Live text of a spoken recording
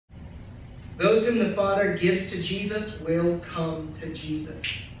Those whom the Father gives to Jesus will come to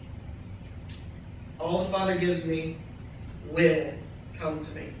Jesus. All the Father gives me will come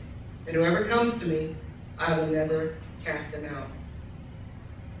to me. And whoever comes to me, I will never cast them out.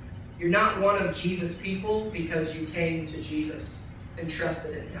 You're not one of Jesus' people because you came to Jesus and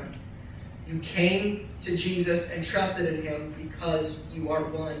trusted in him. You came to Jesus and trusted in him because you are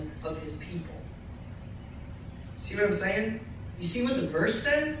one of his people. See what I'm saying? You see what the verse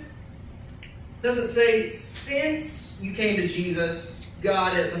says? It doesn't say, since you came to Jesus,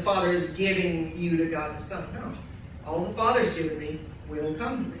 God, the Father is giving you to God the Son. No. All the Father's given me will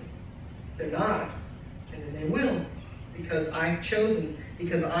come to me. They're not, and then they will, because I've chosen,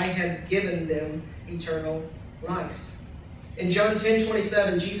 because I have given them eternal life. In John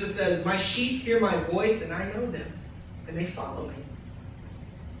 10:27, Jesus says, my sheep hear my voice, and I know them, and they follow me.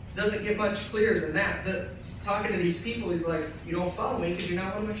 It doesn't get much clearer than that. He's talking to these people, he's like, you don't follow me because you're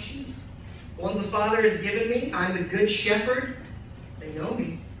not one of my sheep. The ones the Father has given me, I'm the good shepherd. They know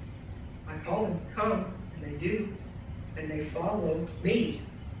me. I call them, come, and they do. And they follow me.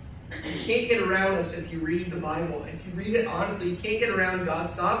 You can't get around this if you read the Bible. If you read it honestly, you can't get around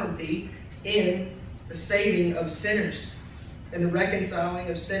God's sovereignty in the saving of sinners and the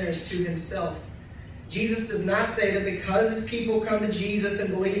reconciling of sinners to himself. Jesus does not say that because his people come to Jesus and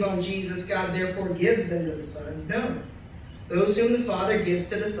believe on Jesus, God therefore gives them to the Son. No. Those whom the Father gives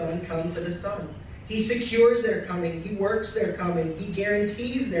to the Son come to the Son. He secures their coming. He works their coming. He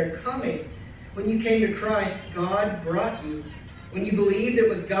guarantees their coming. When you came to Christ, God brought you. When you believed it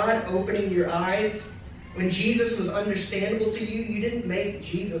was God opening your eyes, when Jesus was understandable to you, you didn't make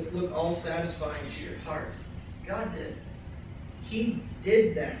Jesus look all satisfying to your heart. God did. He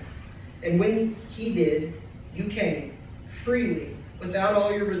did that. And when he did, you came freely, without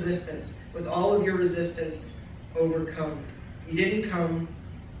all your resistance, with all of your resistance overcome. You didn't come,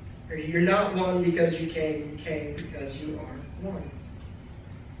 or you're not one because you came because you are one.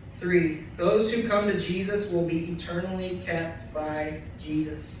 3, those who come to Jesus will be eternally kept by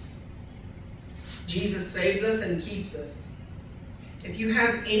Jesus. Jesus saves us and keeps us. If you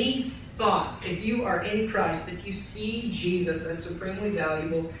have any thought, if you are in Christ, if you see Jesus as supremely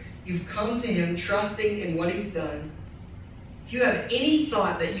valuable, you've come to him trusting in what he's done. If you have any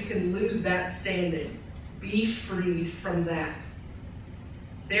thought that you can lose that standing, be freed from that.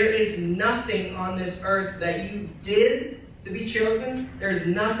 There is nothing on this earth that you did to be chosen. There's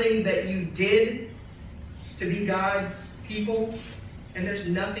nothing that you did to be God's people. And there's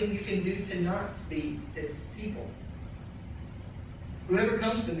nothing you can do to not be his people. Whoever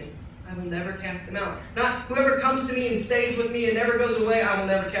comes to me, I will never cast them out. Not whoever comes to me and stays with me and never goes away, I will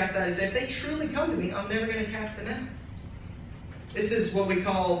never cast out. He said, if they truly come to me, I'm never going to cast them out. This is what we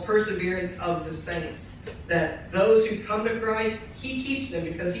call perseverance of the saints. That those who come to Christ, he keeps them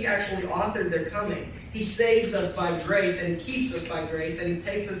because he actually authored their coming. He saves us by grace and he keeps us by grace and he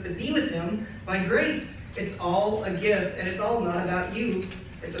takes us to be with him by grace. It's all a gift and it's all not about you.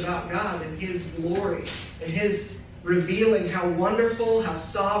 It's about God and his glory and his revealing how wonderful, how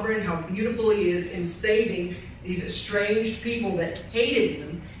sovereign, how beautiful he is in saving these estranged people that hated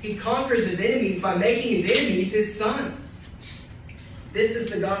him. He conquers his enemies by making his enemies his sons. This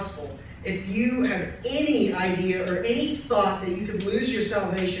is the gospel. If you have any idea or any thought that you could lose your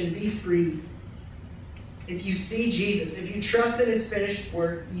salvation, be freed. If you see Jesus, if you trust in his finished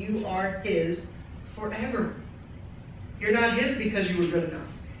work, you are his forever. You're not his because you were good enough.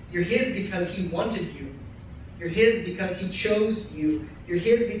 You're his because he wanted you. You're his because he chose you. You're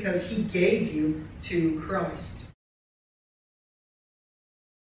his because he gave you to Christ.